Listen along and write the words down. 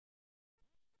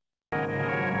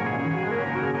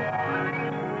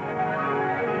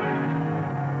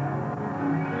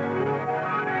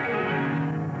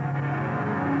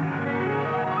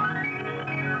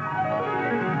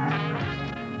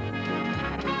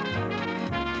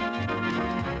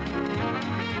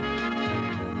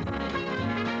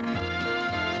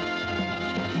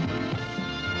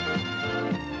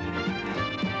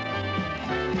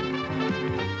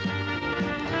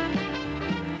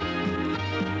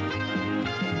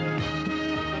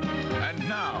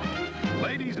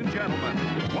gentlemen,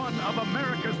 one of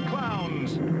America's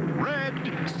clowns, Red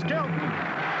Skelton.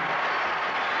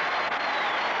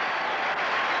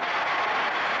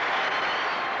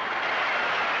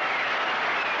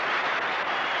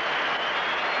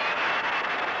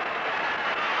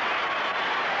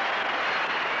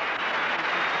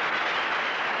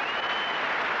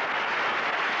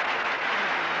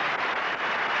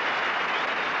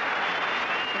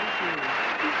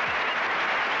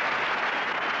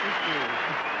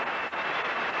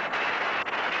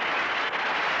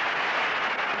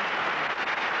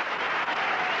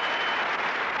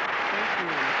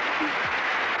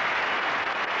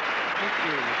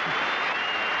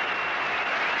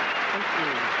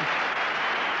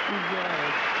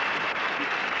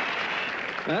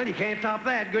 Well, you can't top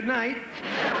that. Good night.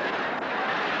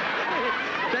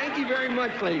 Thank you very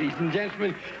much, ladies and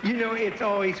gentlemen. You know, it's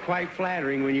always quite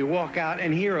flattering when you walk out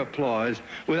and hear applause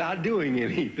without doing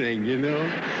anything, you know.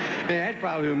 And that's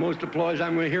probably the most applause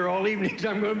I'm going to hear all evening, so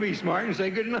I'm going to be smart and say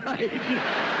good night.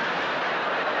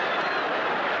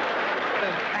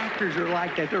 Actors are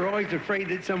like that. They're always afraid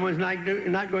that someone's not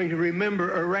going to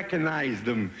remember or recognize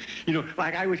them. You know,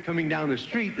 like I was coming down the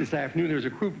street this afternoon. There was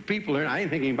a group of people there, and I didn't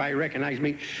think anybody recognized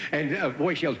me. And a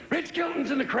voice yells, "Red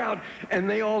Skelton's in the crowd!" And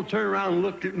they all turned around and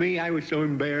looked at me. I was so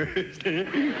embarrassed.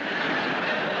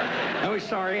 I was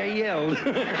sorry I yelled.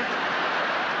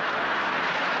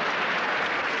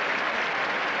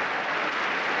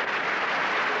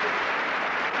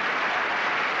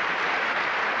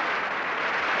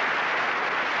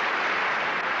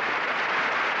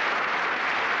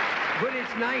 But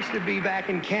it's nice to be back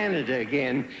in Canada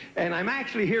again, and I'm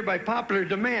actually here by popular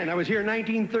demand. I was here in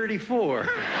 1934.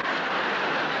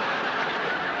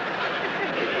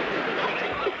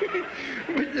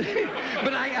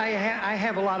 But I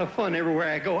have a lot of fun everywhere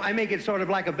I go. I make it sort of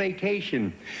like a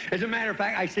vacation. As a matter of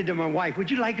fact, I said to my wife,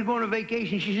 "Would you like to go on a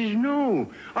vacation?" She says,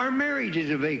 "No, our marriage is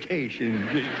a vacation."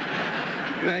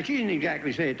 She didn't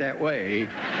exactly say it that way.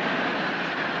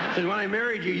 Said, "When I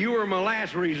married you, you were my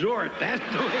last resort." That's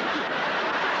the way.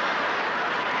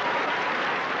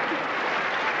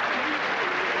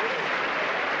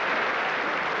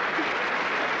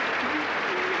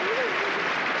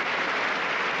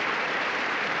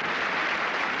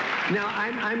 Now,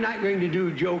 I'm not going to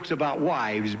do jokes about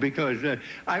wives because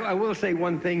I will say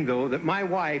one thing, though, that my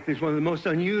wife is one of the most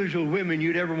unusual women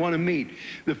you'd ever want to meet.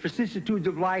 The vicissitudes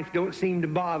of life don't seem to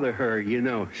bother her, you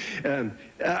know.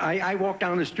 I walk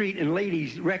down the street and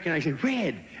ladies recognize me,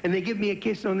 "Red," and they give me a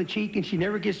kiss on the cheek, and she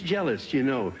never gets jealous, you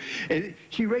know. And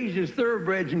she raises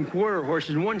thoroughbreds and quarter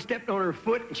horses, and one stepped on her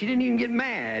foot, and she didn't even get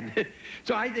mad.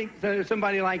 So I think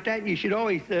somebody like that, you should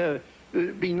always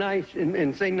be nice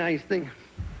and say nice things.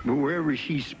 But wherever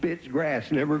she spits,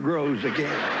 grass never grows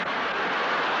again.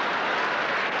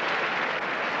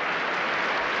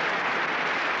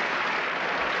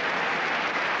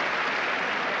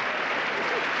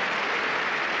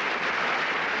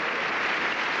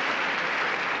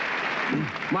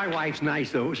 My wife's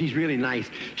nice, though. She's really nice.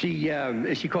 She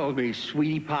calls me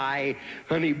Sweetie Pie,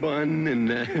 Honey Bun,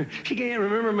 and she can't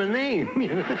remember my name.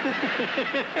 You know?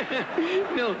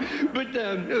 No, but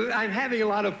I'm having a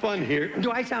lot of fun here.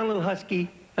 Do I sound a little husky?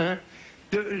 Huh?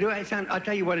 Do I sound? I'll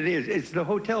tell you what it is. It's the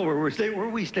hotel where we're staying. Where are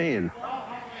we staying?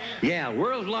 Yeah,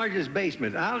 world's largest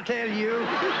basement. I'll tell you.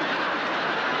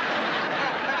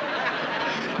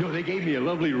 No, they gave me a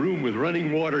lovely room with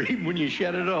running water even when you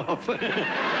shut it off.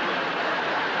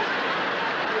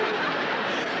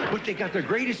 But they got the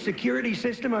greatest security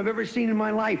system I've ever seen in my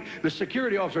life. The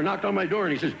security officer knocked on my door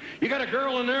and he says, "You got a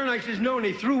girl in there?" And I says, "No," and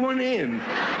he threw one in.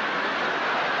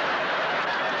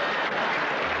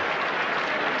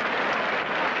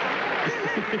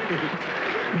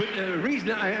 But the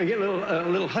reason I get a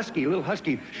little husky,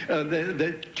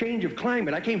 the change of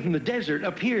climate. I came from the desert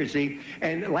up here, see,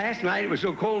 and last night it was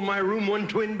so cold in my room, one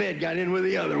twin bed got in with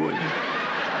the other one.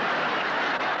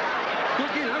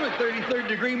 Look, I'm a 33rd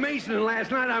degree Mason, and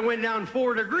last night I went down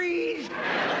 4 degrees.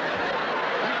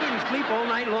 I couldn't sleep all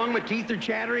night long. My teeth are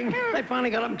chattering. I finally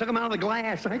got up and took them out of the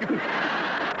glass.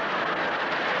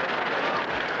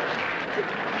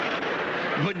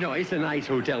 But no, it's a nice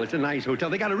hotel. It's a nice hotel.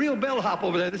 They got a real bellhop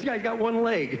over there. This guy's got one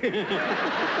leg.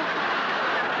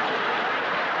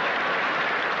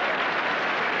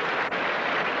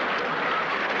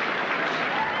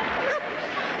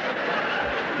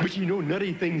 But you know,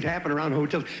 nutty things happen around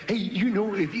hotels. Hey, you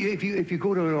know, if you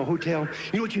go to a hotel,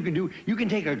 you know what you can do? You can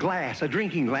take a glass, a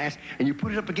drinking glass, and you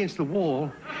put it up against the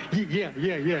wall. Yeah.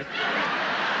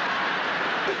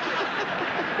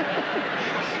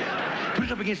 Put it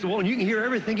up against the wall, and you can hear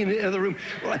everything in the other room.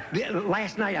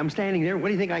 Last night, I'm standing there. What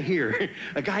do you think I hear?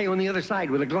 A guy on the other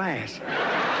side with a glass.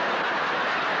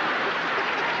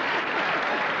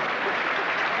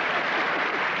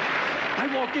 I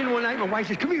walked in one night, my wife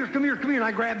says, come here, come here, come here. And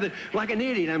I grabbed it like an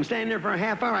idiot. I'm standing there for a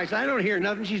half hour. I said, I don't hear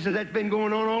nothing. She says, that's been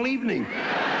going on all evening.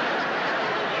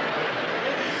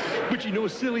 But you know,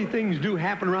 silly things do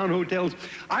happen around hotels.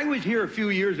 I was here a few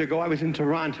years ago. I was in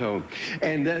Toronto,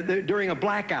 and during a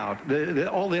blackout,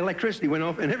 all the electricity went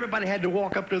off, and everybody had to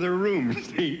walk up to their rooms.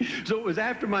 See? So it was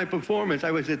after my performance.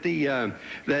 I was at the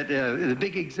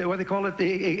big, what do they call it,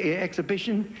 the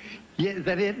exhibition? Yeah, is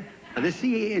that it? The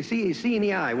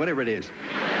C&EI, whatever it is.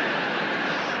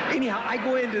 Anyhow, I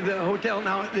go into the hotel.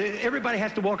 Now, everybody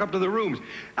has to walk up to the rooms.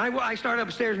 I start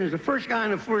upstairs, and there's the first guy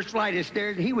on the first flight of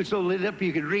stairs, and he was so lit up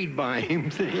you could read by him.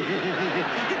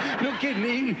 No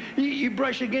kidding. You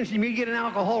brush against him, you get an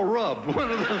alcohol rub.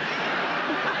 One of those.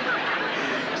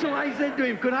 So I said to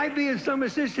him, could I be of some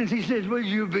assistance? He says, would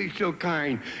you be so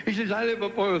kind? He says, I live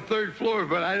up on the 3rd floor,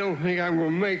 but I don't think I'm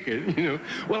going to make it, you know.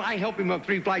 Well, I helped him up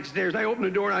 3 flights of stairs. I opened the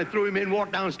door, and I threw him in,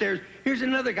 walked downstairs. Here's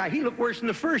another guy. He looked worse than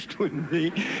the first one.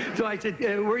 See? So I said,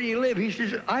 where do you live? He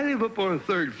says, I live up on the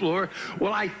 3rd floor.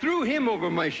 Well, I threw him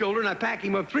over my shoulder, and I packed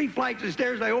him up 3 flights of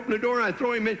stairs. I opened the door, and I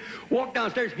throw him in, walked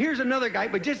downstairs. Here's another guy,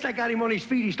 but just as I got him on his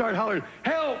feet, he started hollering,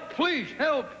 help, please,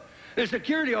 help. The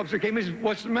security officer came and said,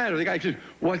 what's the matter? The guy says,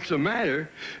 what's the matter?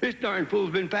 This darn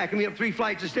fool's been packing me up 3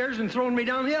 flights of stairs and throwing me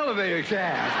down the elevator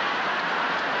shaft.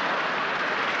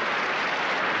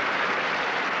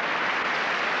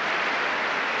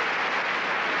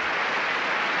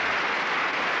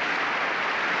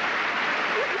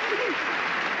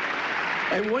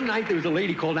 And one night there was a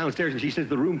lady called downstairs, and she says to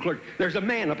the room clerk, there's a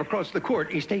man up across the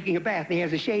court. He's taking a bath, and he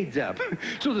has the shades up.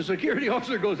 So the security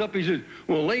officer goes up, he says,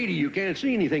 well, lady, you can't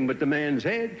see anything but the man's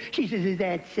head. She says, is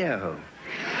that so?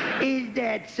 Is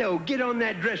that so? Get on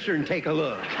that dresser and take a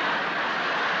look.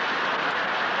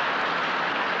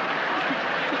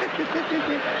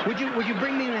 Would you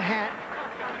bring me the hat?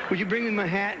 Would you bring me my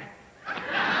hat?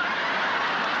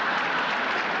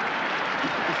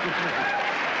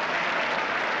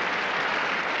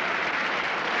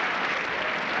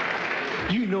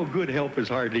 You know good help is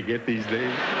hard to get these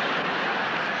days.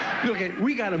 Look,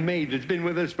 we got a maid that's been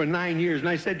with us for 9 years, and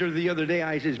I said to her the other day,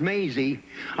 I says, Maisie,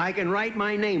 I can write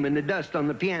my name in the dust on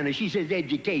the piano. She says,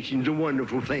 education's a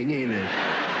wonderful thing, ain't it?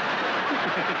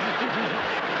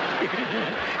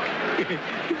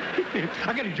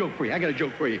 I got a joke for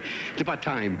you. It's about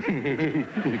time.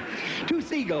 2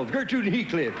 seagulls, Gertrude and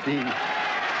Heathcliff.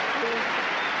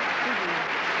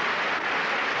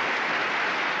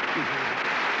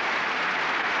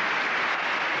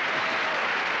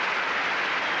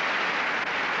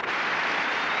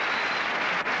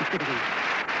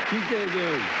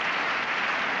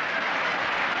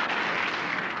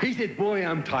 He said, boy,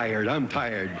 I'm tired.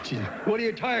 She said, what are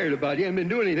you tired about? You haven't been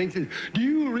doing anything. He said, do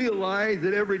you realize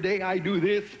that every day I do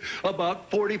this about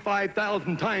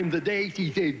 45,000 times a day?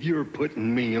 She said, you're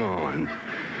putting me on.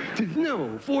 She said,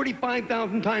 no,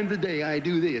 45,000 times a day I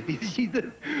do this. She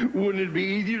said, wouldn't it be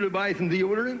easier to buy some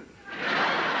deodorant?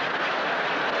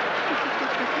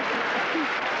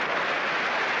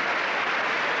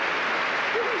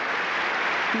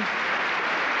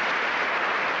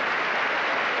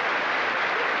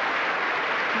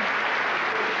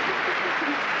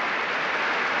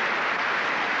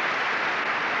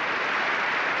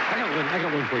 I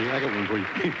got one for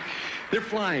you. They're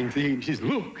flying, see? She says,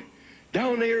 look,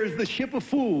 down there is the ship of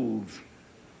fools.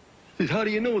 She says, how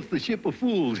do you know it's the ship of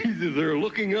fools? He says, they're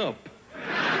looking up.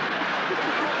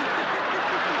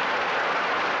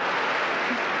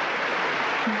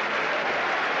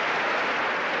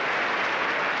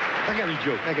 I got a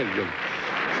joke.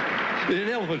 There's an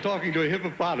elephant talking to a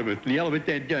hippopotamus, and the elephant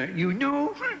said, you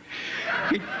know...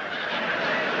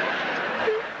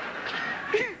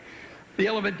 The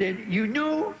elephant said, you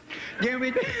know, damn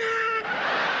it.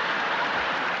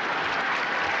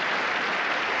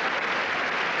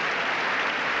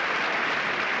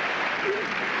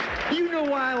 You know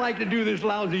why I like to do this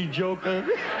lousy joke, huh?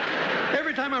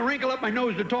 Every time I wrinkle up my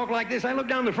nose to talk like this, I look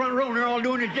down the front row and they're all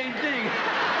doing the same thing.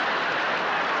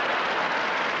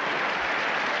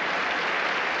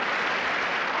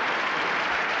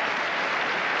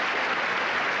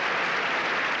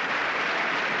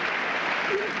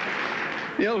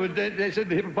 The elephant, they said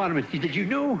to the hippopotamus, he said, you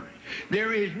know,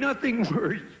 there is nothing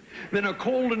worse than a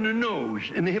cold in the nose.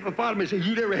 And the hippopotamus said,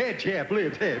 you never had chapped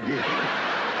lips, have you?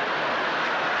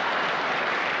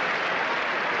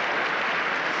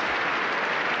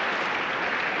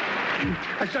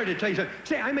 I started to tell you something.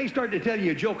 Say, I may start to tell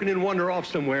you a joke and then wander off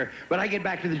somewhere, but I get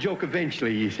back to the joke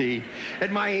eventually, you see.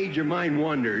 At my age, your mind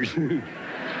wanders.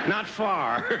 Not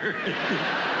far.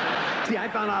 See, I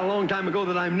found out a long time ago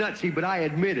that I'm nuts, see, but I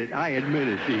admit it,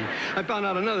 see. I found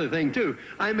out another thing, too.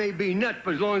 I may be nuts,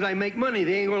 but as long as I make money,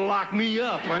 they ain't gonna lock me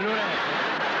up. I know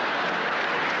that.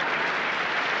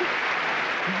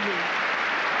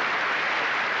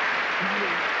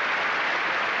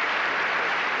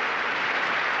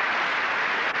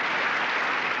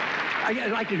 I'd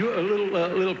like to do a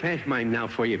little pantomime now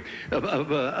for you of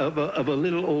a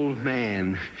little old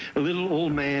man. A little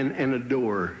old man and a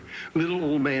door. Little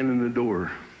old man and a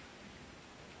door.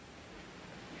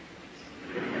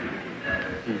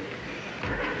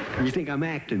 You think I'm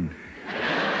acting?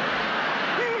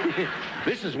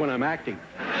 This is when I'm acting.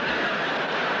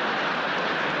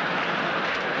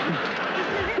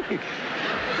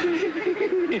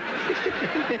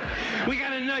 We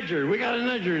got a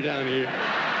nudger down here.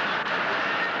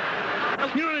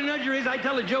 You know what a nudger is? I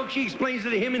tell a joke, she explains it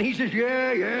to him, and he says,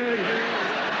 yeah.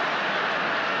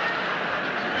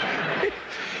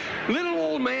 Little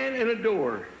old man and a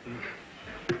door.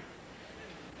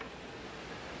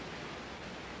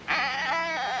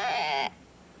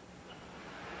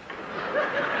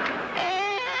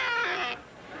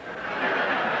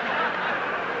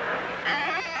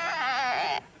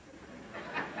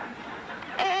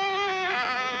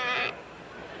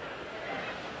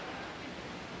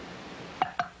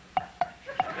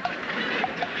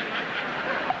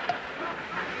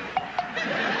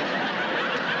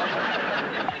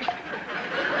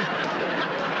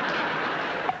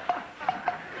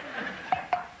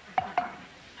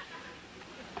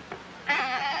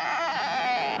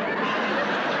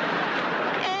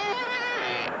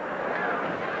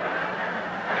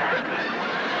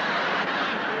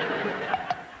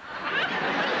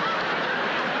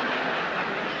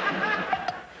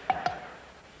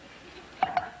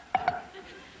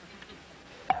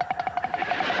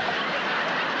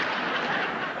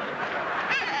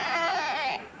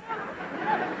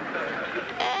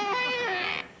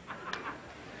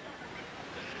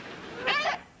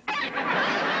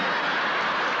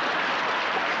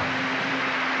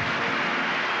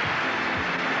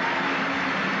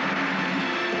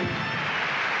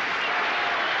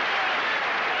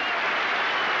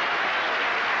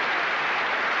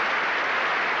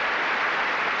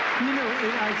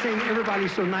 I say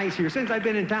everybody's so nice here. Since I've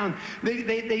been in town,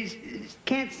 they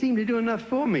can't seem to do enough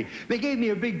for me. They gave me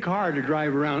a big car to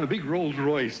drive around, a big Rolls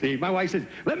Royce. See, my wife says,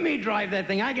 let me drive that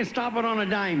thing. I can stop it on a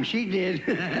dime. She did.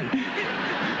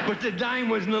 But the dime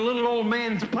was in the little old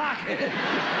man's pocket.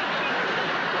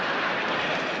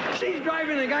 She's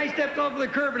driving, the guy stepped off the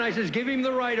curb, and I says, give him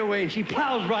the right of way, and she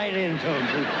plows right into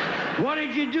him. What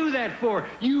did you do that for?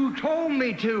 You told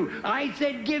me to. I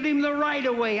said, give him the right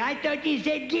of way. I thought you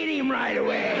said, get him right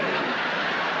away.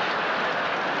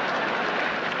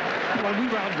 Well, we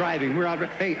were out driving.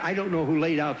 Hey, I don't know who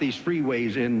laid out these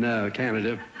freeways in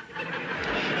Canada.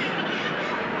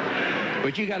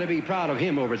 But you got to be proud of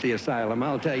him over at the asylum,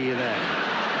 I'll tell you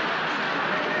that.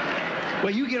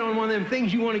 Well, you get on one of them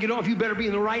things you want to get off, you better be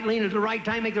in the right lane at the right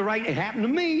time, make the right... It happened to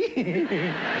me.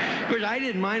 Because I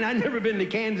didn't mind. I'd never been to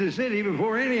Kansas City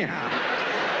before anyhow.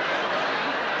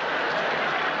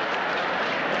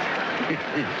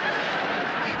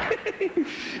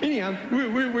 Anyhow,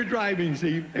 we're driving,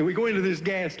 see, and we go into this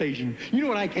gas station. You know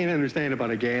what I can't understand about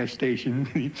a gas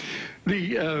station?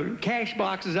 The cash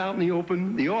box is out in the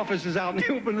open, the office is out in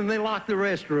the open, and they lock the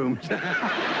restrooms.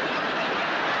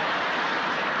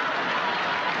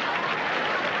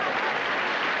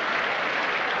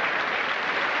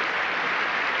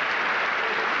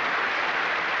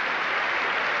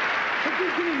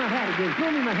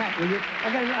 Throw me my hat, will you?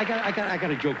 I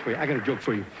got a joke for you. I got a joke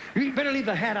for you. You better leave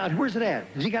the hat out. Where's it at?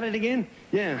 Has he got it again?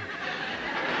 Yeah.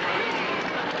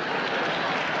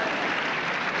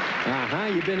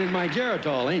 You've been in my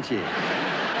Geritol, ain't you?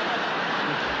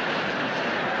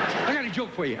 I got a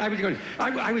joke for you.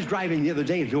 I was driving the other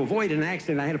day to avoid an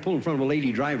accident. I had to pull in front of a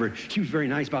lady driver. She was very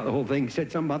nice about the whole thing.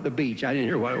 Said something about the beach. I didn't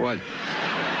hear what it was.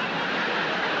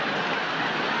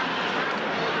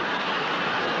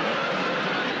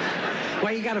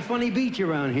 Why, you got a funny beach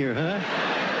around here, huh?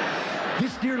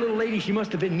 This dear little lady, she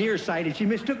must have been nearsighted. She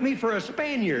mistook me for a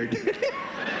Spaniard.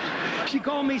 She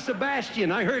called me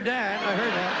Sebastian. I heard that.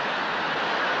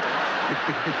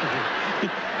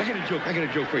 I got a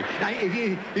joke for you.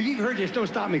 If you've heard this, don't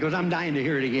stop me, because I'm dying to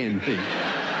hear it again, see.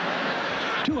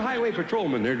 Two highway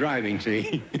patrolmen, they're driving,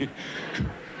 see.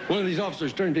 One of these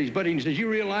officers turned to his buddy and says, "You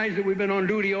realize that we've been on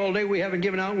duty all day? We haven't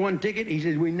given out one ticket." He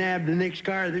says, "We nabbed the next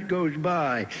car that goes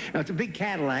by." Now, it's a big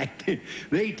Cadillac.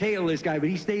 They tail this guy, but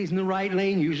he stays in the right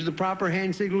lane, uses the proper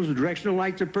hand signals. The directional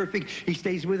lights are perfect. He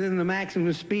stays within the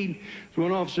maximum speed. So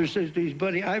one officer says to his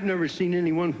buddy, "I've never seen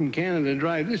anyone from Canada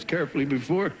drive this carefully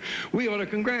before. We ought to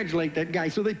congratulate that guy."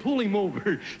 So they pull him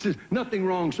over. Says, "Nothing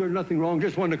wrong, sir, nothing wrong.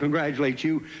 Just wanted to congratulate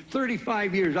you.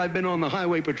 35 years I've been on the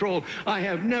highway patrol. I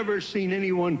have never seen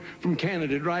anyone from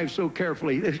Canada drive so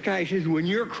carefully." This guy says, "When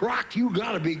you're crocked, you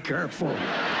gotta be careful."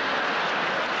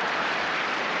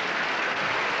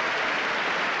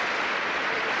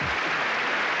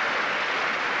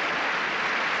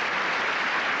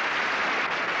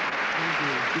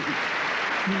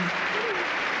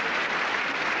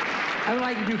 I would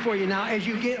like to do for you now, as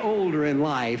you get older in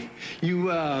life,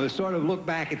 you sort of look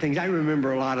back at things. I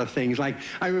remember a lot of things. Like,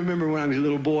 I remember when I was a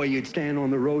little boy, you'd stand on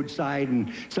the roadside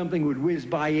and something would whiz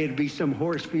by you. It'd be some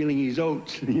horse feeling his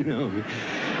oats, you know.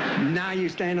 Now you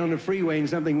stand on the freeway and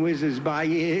something whizzes by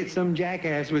you. It's some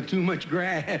jackass with too much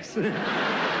grass.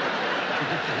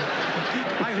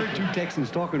 I heard two Texans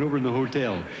talking over in the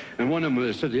hotel, and one of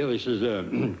them said to the other, he says,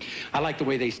 "I like the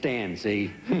way they stand,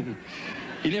 see?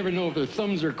 You never know if their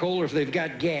thumbs are cold or if they've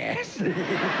got gas."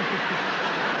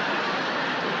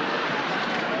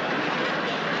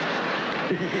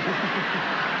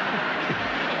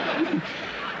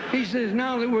 He says,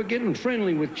 "Now that we're getting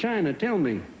friendly with China, tell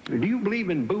me, do you believe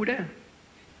in Buddha?"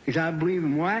 He said, "I believe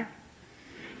in what?"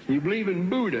 "You believe in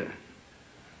Buddha?"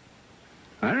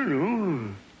 "I don't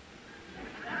know.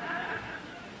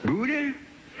 Buddha?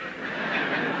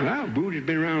 Well, Buddha's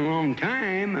been around a long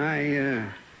time.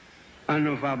 I don't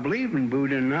know if I believe in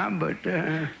Buddha or not, but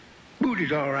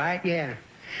Buddha's all right, yeah.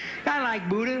 I like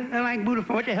Buddha. I like Buddha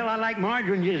for what the hell I like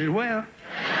margarine just as well."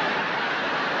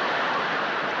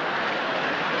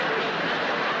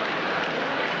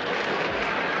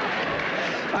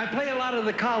 I play a lot of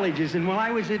the colleges, and while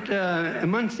I was at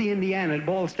Muncie, Indiana, at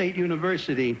Ball State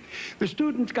University, the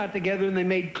students got together and they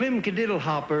made Clem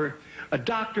Cadiddlehopper a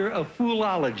doctor of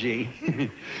foolology.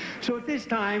 So at this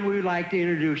time, we would like to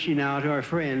introduce you now to our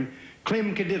friend,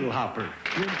 Clem Cadiddlehopper.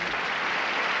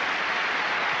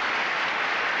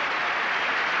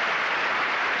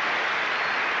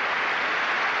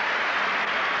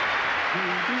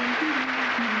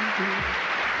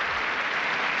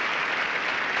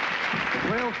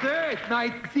 Well, sir, it's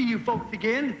nice to see you folks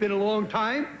again. It's been a long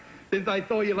time since I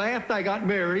saw you last. I got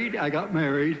married. I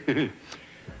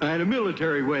had a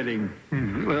military wedding.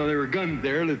 Well, there were guns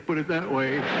there, let's put it that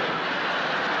way.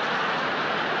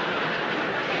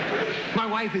 My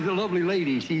wife is a lovely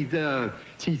lady. She's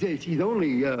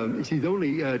only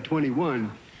 21.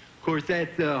 Of course,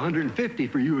 that's 150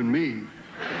 for you and me.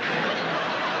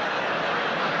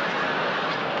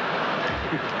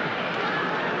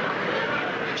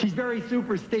 She's very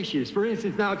superstitious. For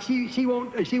instance, now she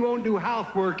won't do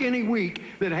housework any week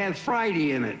that has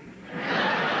Friday in it.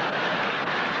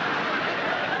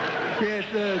 Yes,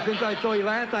 since I saw you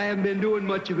last, I haven't been doing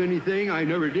much of anything. I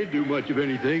never did do much of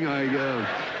anything.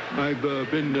 I've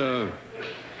been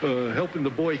helping the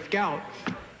Boy Scouts.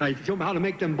 I show them how to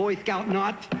make them Boy Scout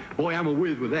knots. Boy, I'm a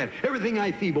whiz with that. Everything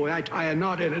I see, boy, I tie a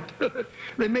knot in it.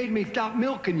 They made me stop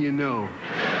milking, you know.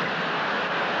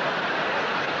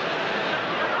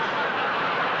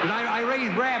 But I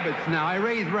raise rabbits now. I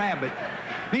raise rabbits.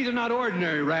 These are not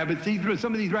ordinary rabbits.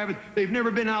 Some of these rabbits, they've never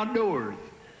been outdoors.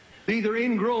 These are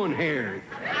ingrown hairs.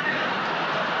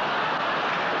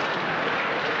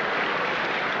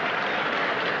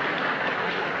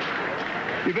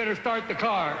 You better start the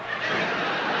car.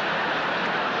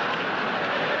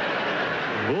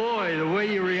 Boy, the way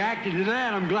you reacted to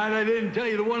that, I'm glad I didn't tell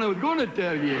you the one I was going to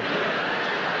tell you.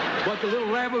 But the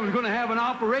little rabbit was going to have an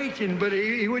operation, but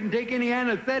he wouldn't take any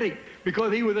anesthetic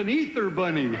because he was an ether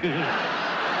bunny.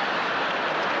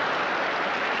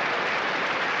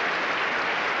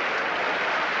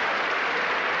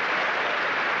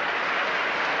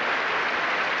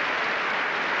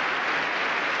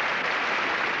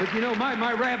 But you know,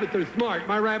 my rabbits are smart.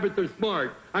 My rabbits are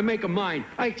smart. I make them mind.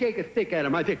 I shake a stick at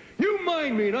them. I say, "You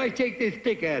mind me," and I shake this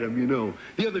stick at them, you know.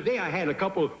 The other day I had a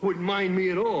couple who wouldn't mind me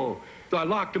at all. So I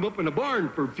locked them up in a barn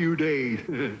for a few days.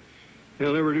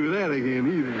 They'll never do that again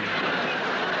either.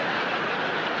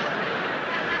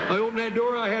 I opened that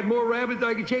door, I had more rabbits than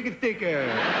I could shake a stick at.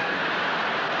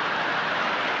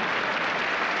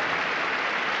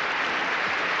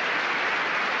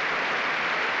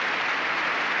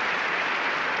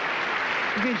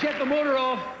 You can shut the motor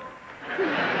off.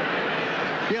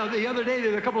 Yeah, the other day,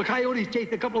 there were a couple of coyotes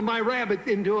chased a couple of my rabbits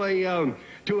into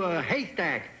a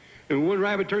haystack. And one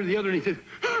rabbit turned to the other and he says,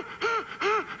 "Ah, ah,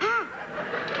 ah,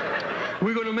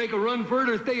 We're going to make a run for it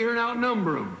or stay here and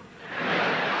outnumber them.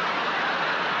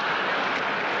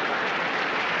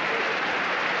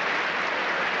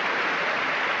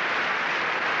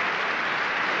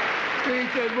 He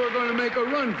said, we're going to make a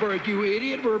run for it, you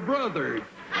idiot. We're brothers.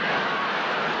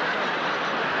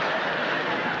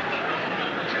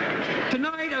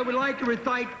 Tonight, I would like to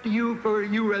recite to you,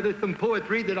 some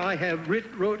poetry that I have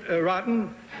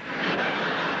written.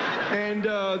 And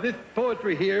this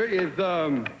poetry here is,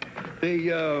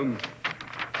 this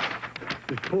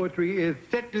poetry is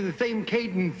set to the same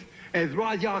cadence as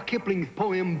Rudyard Kipling's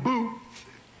poem, Boots.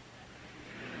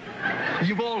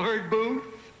 You've all heard Boots?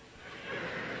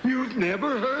 You've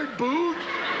never heard Boots?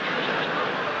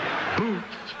 Boots,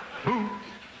 boots,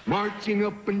 marching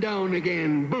up and down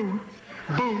again. Boots,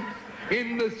 boots,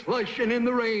 in the slush and in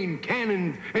the rain.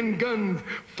 Cannons and guns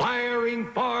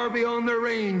firing far beyond their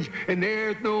range. And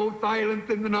there's no silence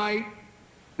in the night.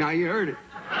 Now you heard it.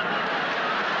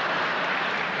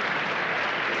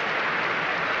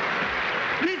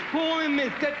 This poem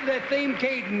is set to that same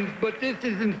cadence, but this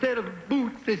is, instead of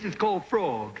boots, this is called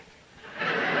frogs.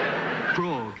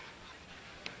 Frogs.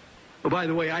 Oh, by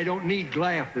the way, I don't need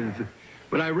glasses,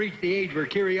 but I reached the age where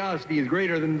curiosity is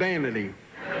greater than vanity.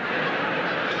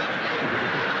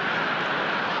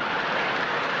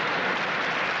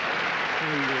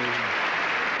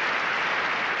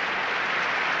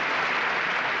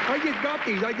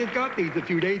 I just got these a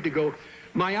few days ago.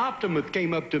 My optimist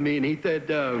came up to me and he said,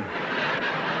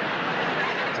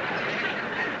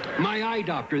 my eye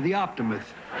doctor, the optimist.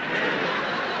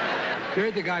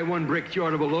 There's the guy one brick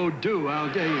short of a load, too,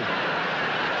 I'll tell you.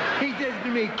 He says to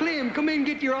me, Clem, come in and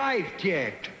get your eyes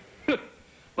checked.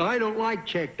 Well, I don't like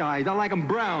checked eyes. I like them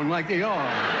brown like they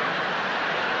are.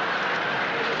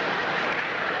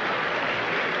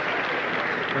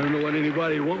 I don't know what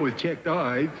anybody would want with checked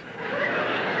eyes.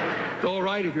 It's all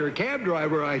right if you're a cab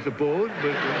driver, I suppose,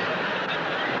 but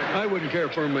I wouldn't care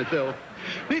for them myself.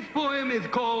 This poem is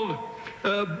called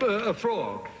A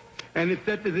Frog, and it's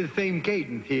set to the same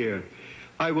cadence here.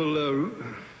 I will,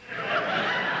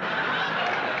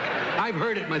 I've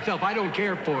heard it myself. I don't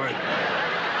care for it.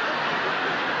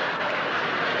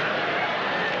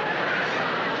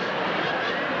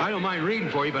 I don't mind reading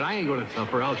for you, but I ain't going to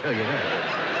suffer, I'll tell you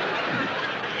that.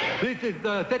 This is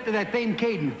set to that same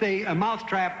cadence. Say, a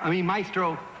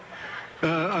maestro.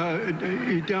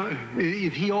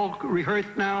 Is he all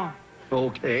rehearsed now?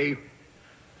 Okay.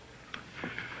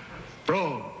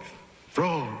 Frogs,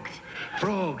 frogs,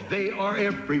 frogs, they are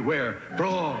everywhere.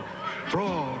 Frogs,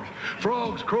 frogs,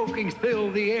 frogs croaking fill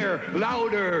the air.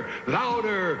 Louder,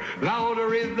 louder,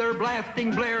 louder is their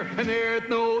blasting blare, and there's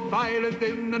no silence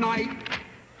in the night.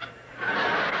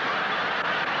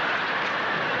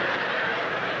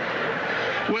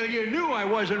 Well, you knew I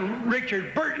wasn't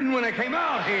Richard Burton when I came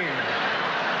out here.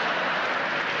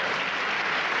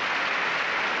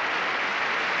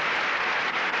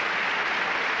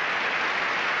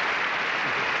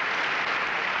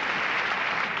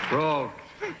 Frogs,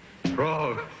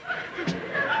 frogs.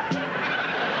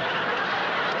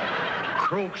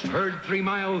 Croaks heard 3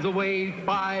 miles away,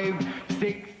 5,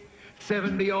 6,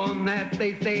 7 beyond that,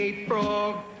 they say.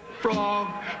 Frog, frog,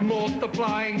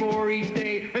 multiplying more each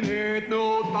day, and there's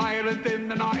no silence in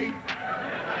the night.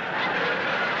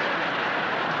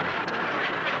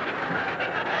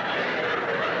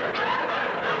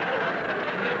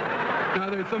 Now,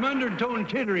 there's some undertone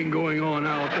tittering going on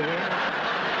out there.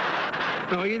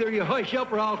 Now, either you hush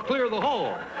up or I'll clear the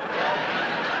hall.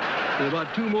 And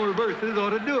about 2 more verses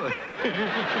ought to do it.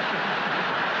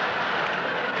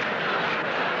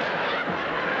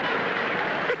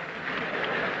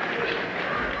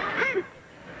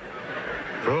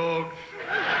 Frogs.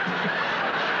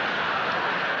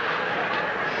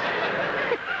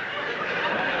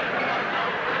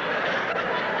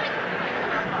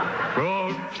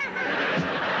 Frogs.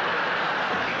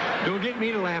 Don't get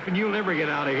me to laughing. You'll never get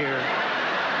out of here.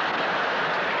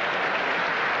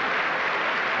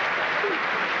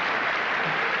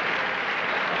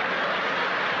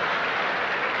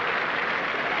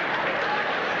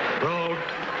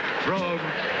 Frog,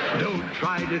 don't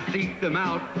try to seek them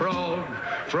out, frog,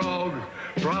 frog,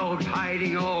 frogs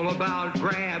hiding all about.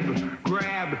 Grab,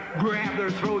 grab, grab their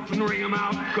throats and wring them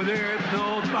out, 'cause there's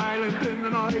no silence in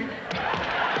the night.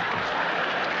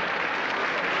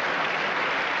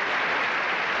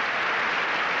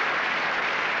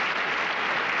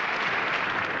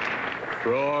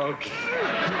 Frogs,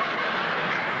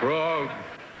 frogs.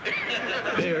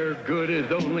 They're good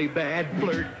as only bad,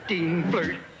 flirting,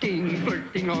 flirting,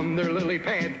 flirting on their lily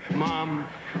pads. Mom,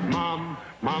 mom,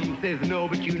 mom says no,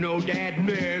 but you know, Dad,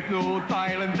 there's no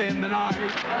silence in the night.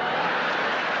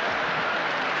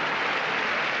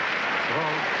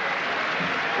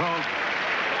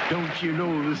 Don't you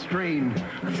know the strain?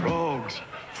 Frogs,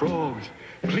 frogs,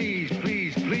 please,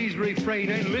 please, please refrain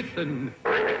and listen.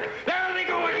 There they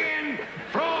go again!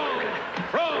 Frogs,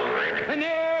 frogs, and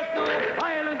there's no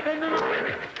violence in the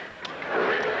night.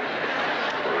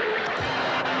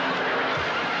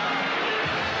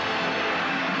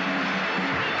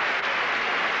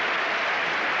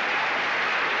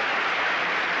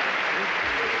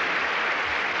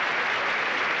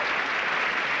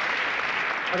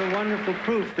 What a wonderful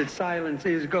proof that silence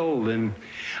is golden.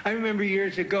 I remember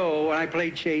years ago when I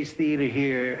played Chase Theater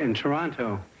here in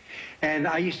Toronto, and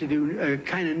I used to do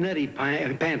kind of nutty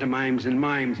pantomimes and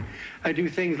mimes. I do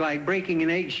things like breaking an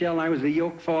eggshell, and I was the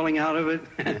yolk falling out of it.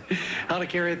 How to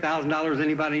carry $1,000,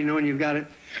 anybody knowing you've got it?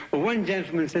 Well, one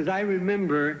gentleman says, I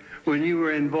remember when you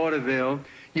were in vaudeville,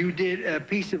 you did a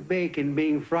piece of bacon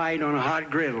being fried on a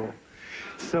hot griddle.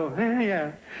 So,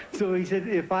 yeah. So he said,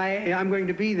 I'm going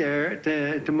to be there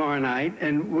tomorrow night,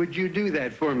 and would you do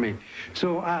that for me?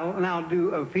 So I'll now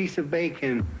do a piece of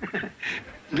bacon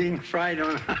being fried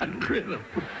on a hot griddle.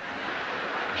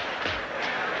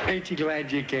 Ain't you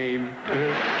glad you came?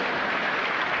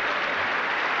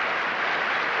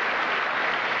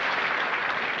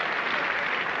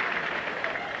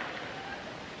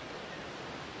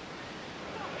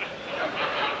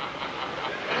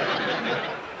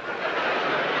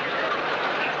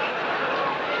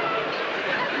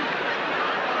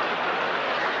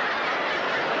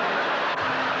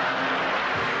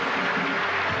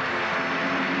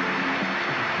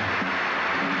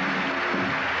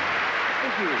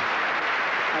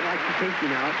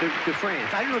 To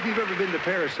France. I don't know if you've ever been to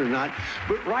Paris or not,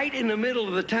 but right in the middle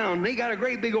of the town, they got a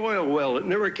great big oil well that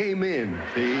never came in.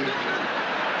 See?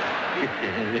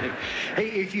 Hey,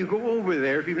 if you go over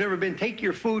there, if you've never been, take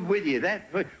your food with you.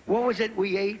 What was it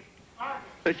we ate?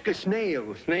 It's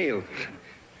snails.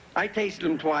 I tasted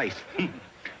them twice.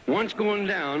 Once going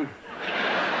down.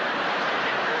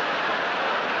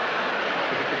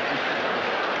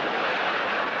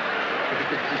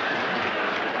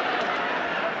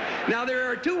 Now, there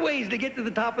are two ways to get to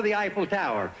the top of the Eiffel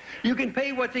Tower. You can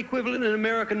pay what's equivalent in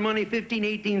American money, 15,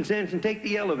 18 cents, and take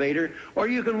the elevator, or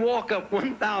you can walk up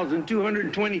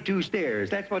 1,222 stairs.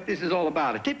 That's what this is all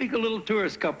about. A typical little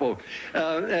tourist couple.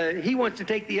 He wants to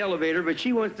take the elevator, but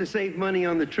she wants to save money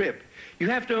on the trip. You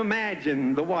have to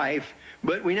imagine the wife,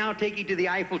 but we now take you to the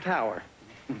Eiffel Tower.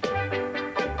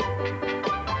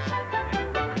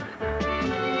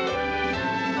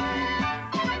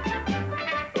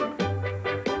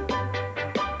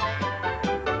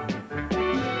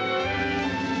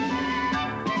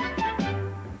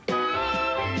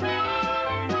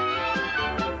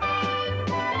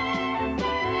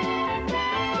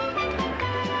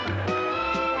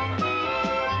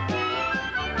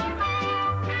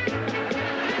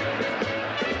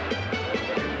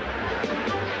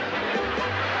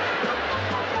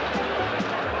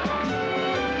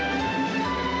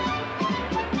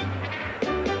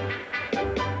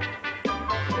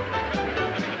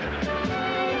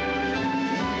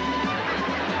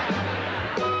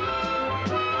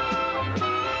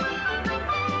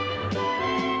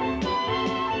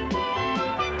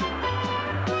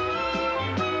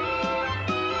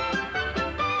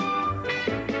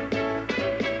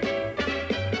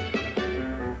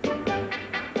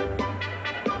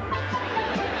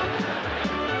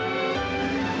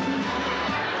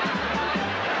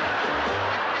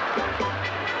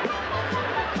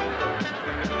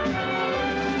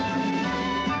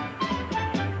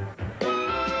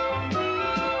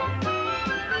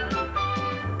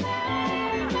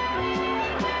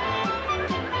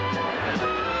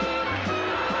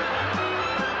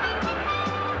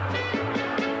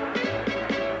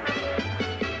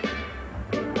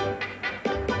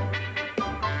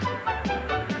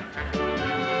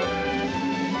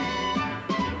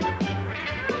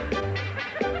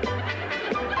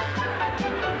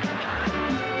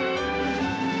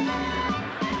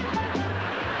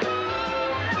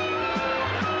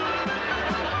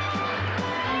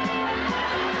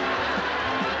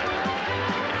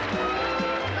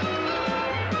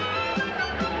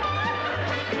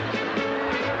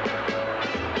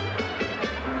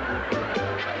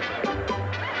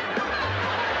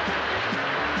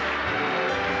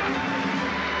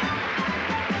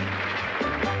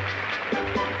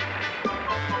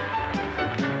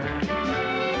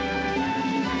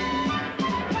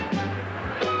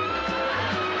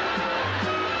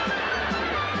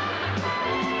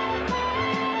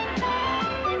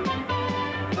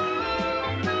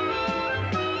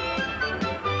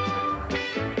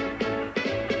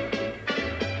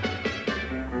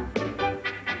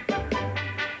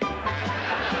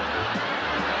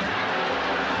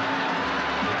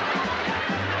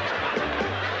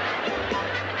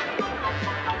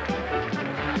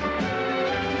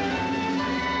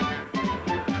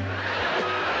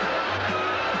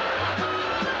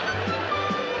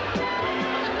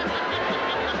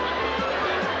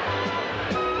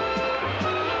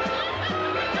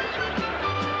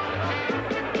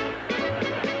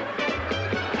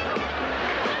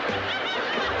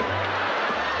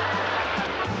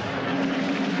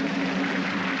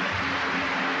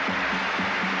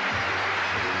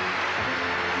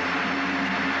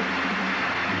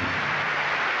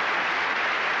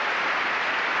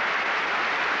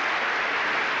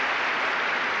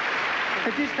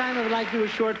 At this time, I would like to do a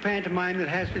short pantomime that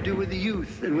has to do with the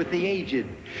youth and with the aged.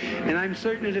 And I'm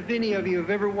certain that if any of you have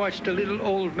ever watched a little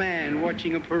old man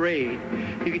watching a parade,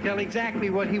 you can tell exactly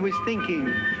what he was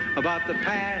thinking about the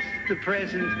past, the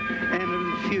present, and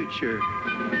of the future.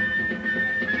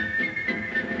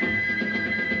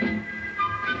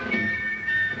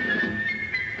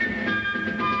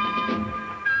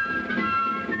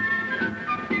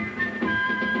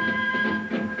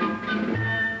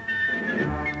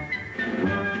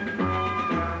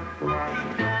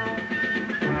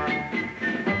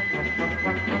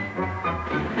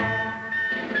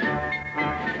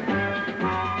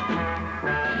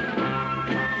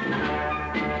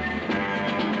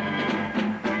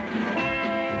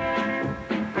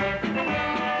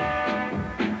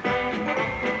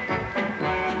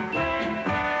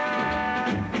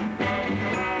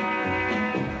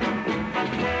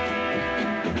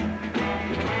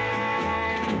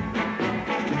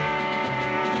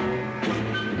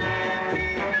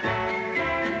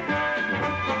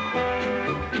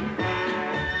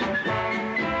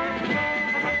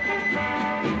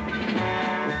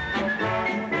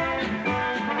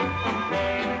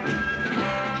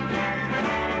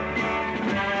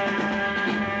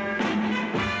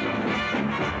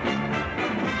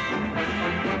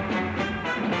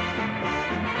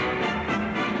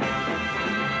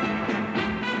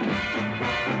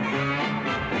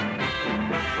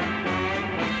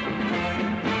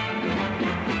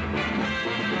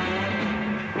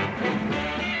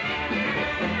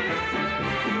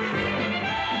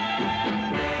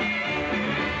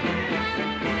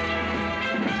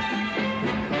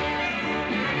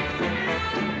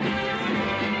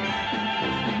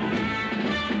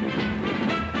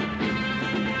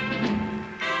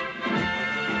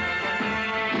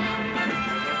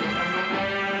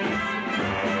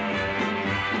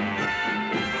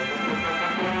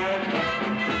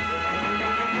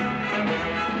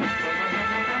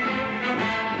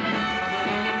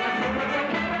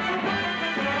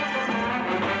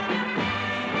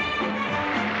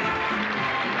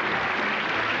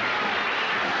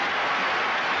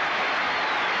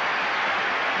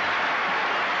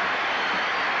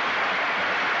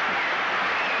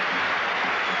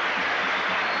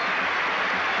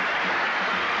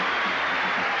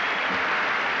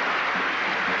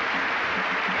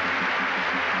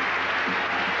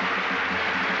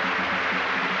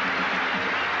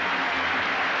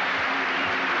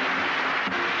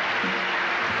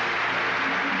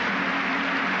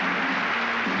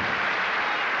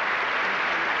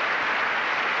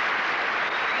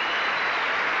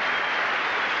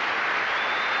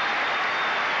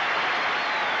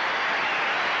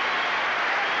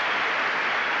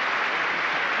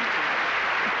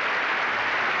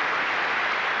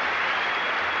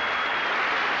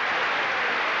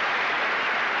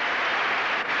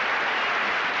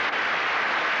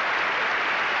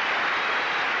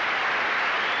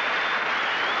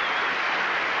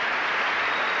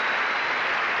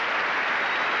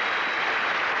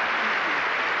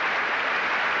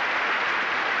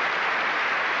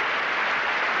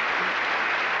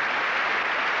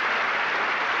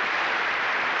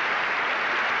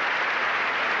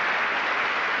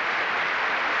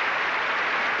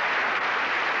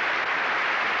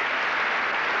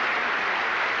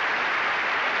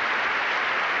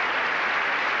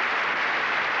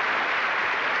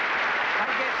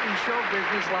 Show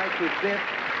business, like with Bip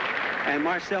and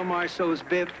Marcel Marceau's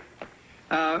Bip,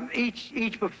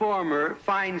 each performer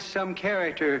finds some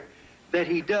character that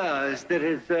he does that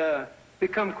has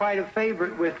become quite a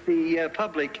favorite with the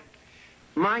public.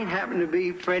 Mine happened to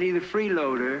be Freddie the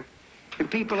Freeloader, and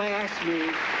people ask me,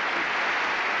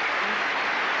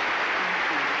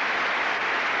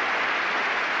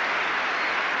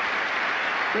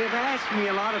 they've asked me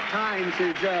a lot of times,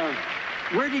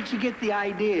 where did you get the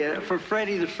idea for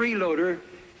Freddie the Freeloader,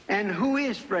 and who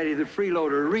is Freddie the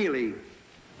Freeloader, really?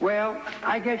 Well,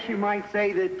 I guess you might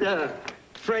say that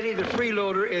Freddie the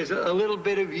Freeloader is a little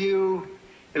bit of you,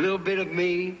 a little bit of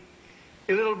me,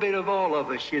 a little bit of all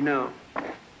of us, you know.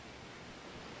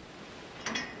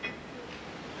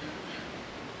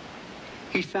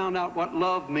 He's found out what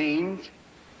love means.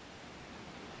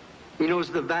 He knows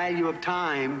the value of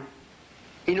time.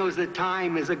 He knows that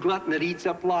time is a glutton that eats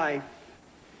up life.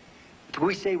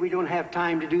 We say we don't have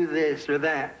time to do this or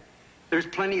that. There's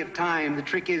plenty of time. The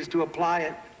trick is to apply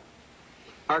it.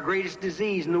 Our greatest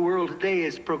disease in the world today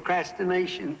is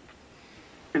procrastination.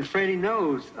 And Freddie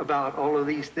knows about all of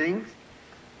these things,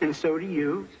 and so do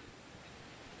you.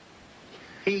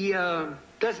 He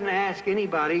doesn't ask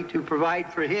anybody to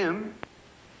provide for him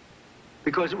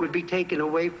because it would be taken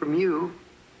away from you.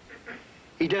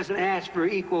 He doesn't ask for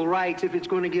equal rights if it's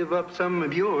going to give up some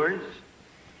of yours.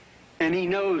 And he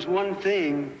knows one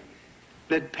thing,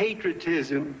 that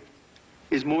patriotism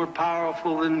is more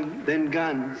powerful than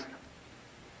guns.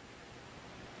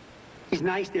 He's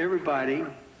nice to everybody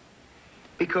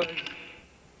because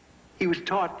he was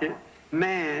taught that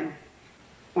man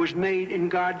was made in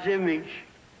God's image.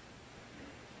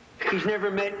 He's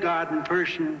never met God in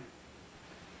person,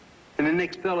 and the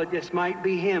next fella just might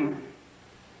be him.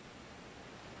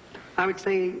 I would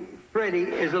say Freddie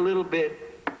is a little bit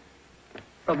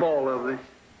of all of us.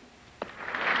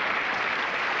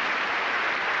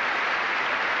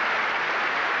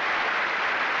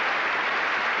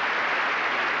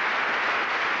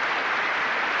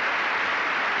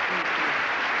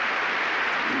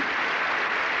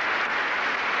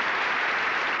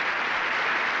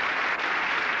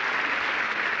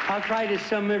 I'll try to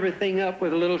sum everything up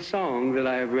with a little song that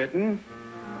I have written.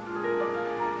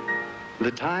 The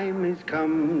time has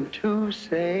come to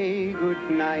say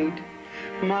good night.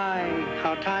 My,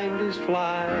 how time does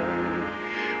fly.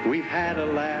 We've had a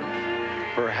laugh,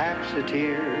 perhaps a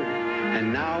tear,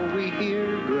 and now we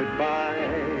hear goodbye.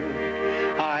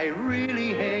 I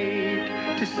really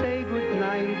hate to say good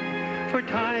night, for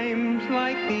times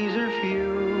like these are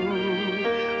few.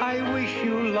 I wish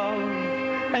you love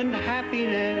and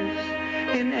happiness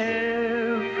in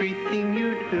everything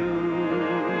you do.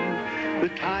 The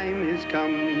time has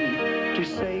come to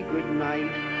say good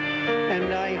night,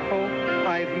 and I hope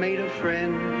I've made a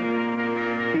friend.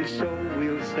 And so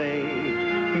we'll say,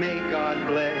 may God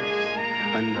bless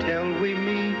until we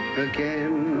meet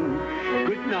again.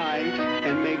 Good night,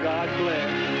 and may God bless.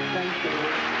 Thank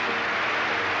you.